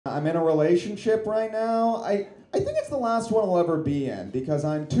I'm in a relationship right now. I think it's the last one I'll ever be in because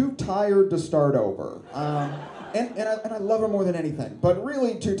I'm too tired to start over. And I love her more than anything, but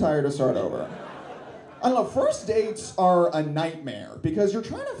really too tired to start over. I don't know, first dates are a nightmare because you're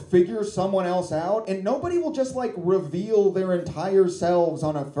trying to figure someone else out and nobody will just like reveal their entire selves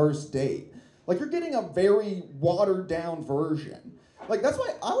on a first date. Like you're getting a very watered down version. Like that's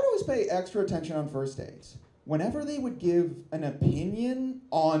why I would always pay extra attention on first dates. Whenever they would give an opinion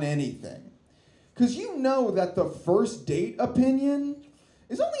on anything. Because you know that the first date opinion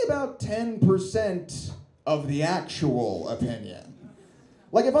is only about 10% of the actual opinion.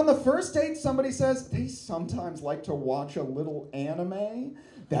 Like if on the first date somebody says they sometimes like to watch a little anime,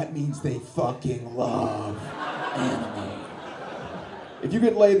 that means they fucking love anime. If you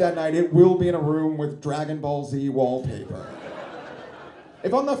get laid that night, it will be in a room with Dragon Ball Z wallpaper.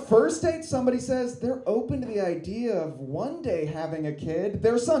 If on the first date somebody says they're open to the idea of one day having a kid,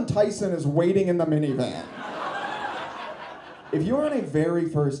 their son Tyson is waiting in the minivan. If you're on a very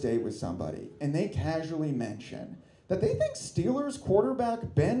first date with somebody and they casually mention that they think Steelers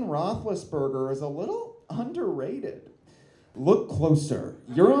quarterback Ben Roethlisberger is a little underrated, look closer.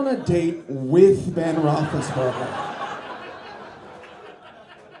 You're on a date with Ben Roethlisberger.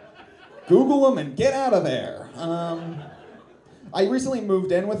 Google him and get out of there. I recently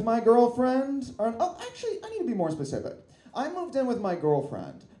moved in with my girlfriend. Actually, I need to be more specific. I moved in with my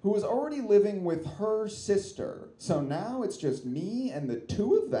girlfriend, who was already living with her sister. So now it's just me and the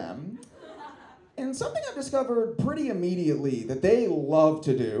two of them. And something I've discovered pretty immediately that they love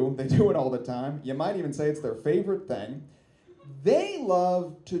to do, they do it all the time, you might even say it's their favorite thing, they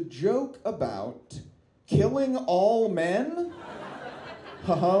love to joke about killing all men.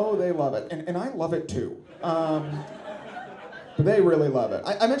 Oh, they love it. And I love it too. But they really love it.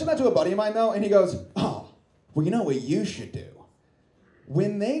 I mentioned that to a buddy of mine, though, and he goes, oh, well, you know what you should do?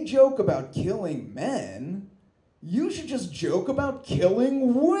 When they joke about killing men, you should just joke about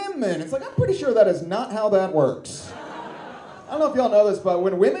killing women. It's like, I'm pretty sure that is not how that works. I don't know if y'all know this, but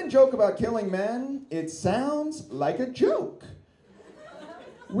when women joke about killing men, it sounds like a joke.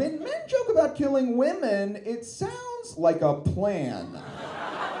 When men joke about killing women, it sounds like a plan.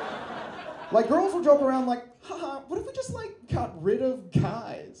 Like, girls will joke around like, haha, what if we just, like, got rid of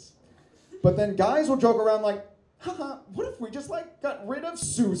guys? But then guys will joke around like, haha, what if we just, like, got rid of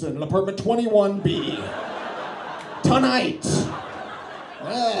Susan in apartment 21B? Tonight!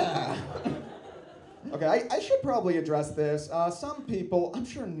 Yeah. Okay, I should probably address this. Some people, I'm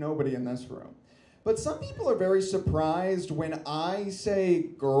sure nobody in this room, but some people are very surprised when I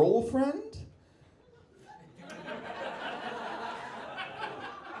say girlfriend.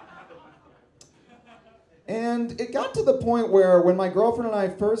 And it got to the point where when my girlfriend and I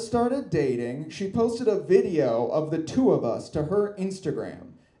first started dating, she posted a video of the two of us to her Instagram.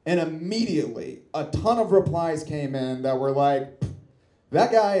 And immediately, a ton of replies came in that were like,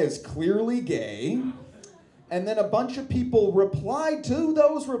 that guy is clearly gay. And then a bunch of people replied to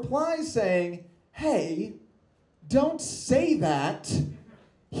those replies saying, hey, don't say that.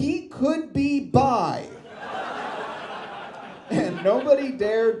 He could be bi. And nobody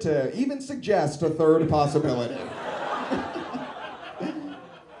dared to even suggest a third possibility.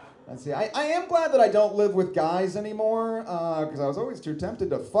 Let's see, I am glad that I don't live with guys anymore, because I was always too tempted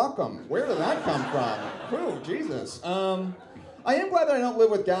to fuck them. Where did that come from? Ooh, Jesus. I am glad that I don't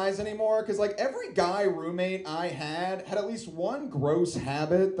live with guys anymore, because like every guy roommate I had at least one gross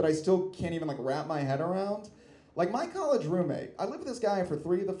habit that I still can't even like wrap my head around. Like my college roommate, I lived with this guy for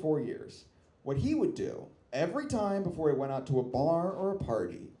 3 of the 4 years. What he would do every time before he went out to a bar or a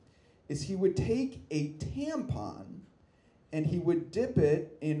party is he would take a tampon and he would dip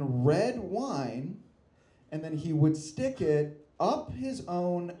it in red wine and then he would stick it up his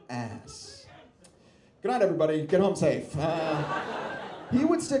own ass. Good night, everybody. Get home safe. He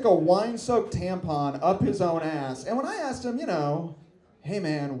would stick a wine-soaked tampon up his own ass. And when I asked him, hey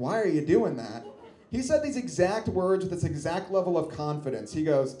man, why are you doing that? He said these exact words with this exact level of confidence. He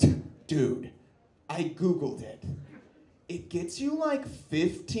goes, dude, I Googled it. It gets you like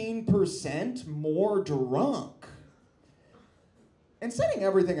 15% more drunk. And setting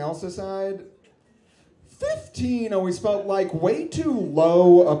everything else aside, 15 always felt like way too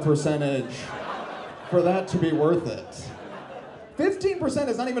low a percentage for that to be worth it. 15%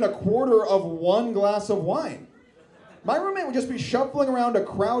 is not even a quarter of one glass of wine. My roommate would just be shuffling around a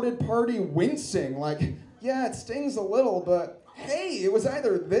crowded party wincing like, yeah, it stings a little, but hey, it was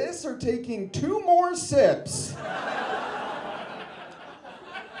either this or taking 2 more sips.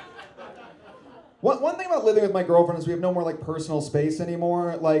 One thing about living with my girlfriend is we have no more like personal space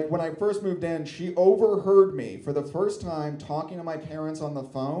anymore. Like when I first moved in, she overheard me for the first time talking to my parents on the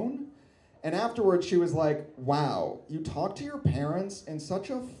phone. And afterwards she was like, wow, you talk to your parents in such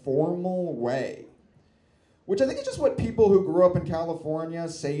a formal way. Which I think is just what people who grew up in California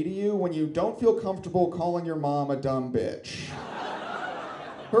say to you when you don't feel comfortable calling your mom a dumb bitch.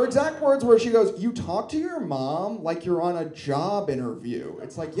 Her exact words were, she goes, you talk to your mom like you're on a job interview.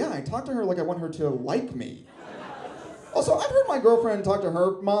 It's like, yeah, I talk to her like I want her to like me. Also, I've heard my girlfriend talk to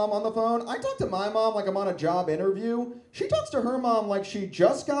her mom on the phone. I talk to my mom like I'm on a job interview. She talks to her mom like she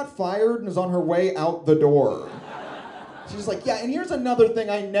just got fired and is on her way out the door. She's like, yeah, and here's another thing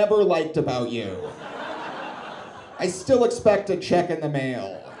I never liked about you. I still expect a check in the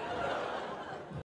mail.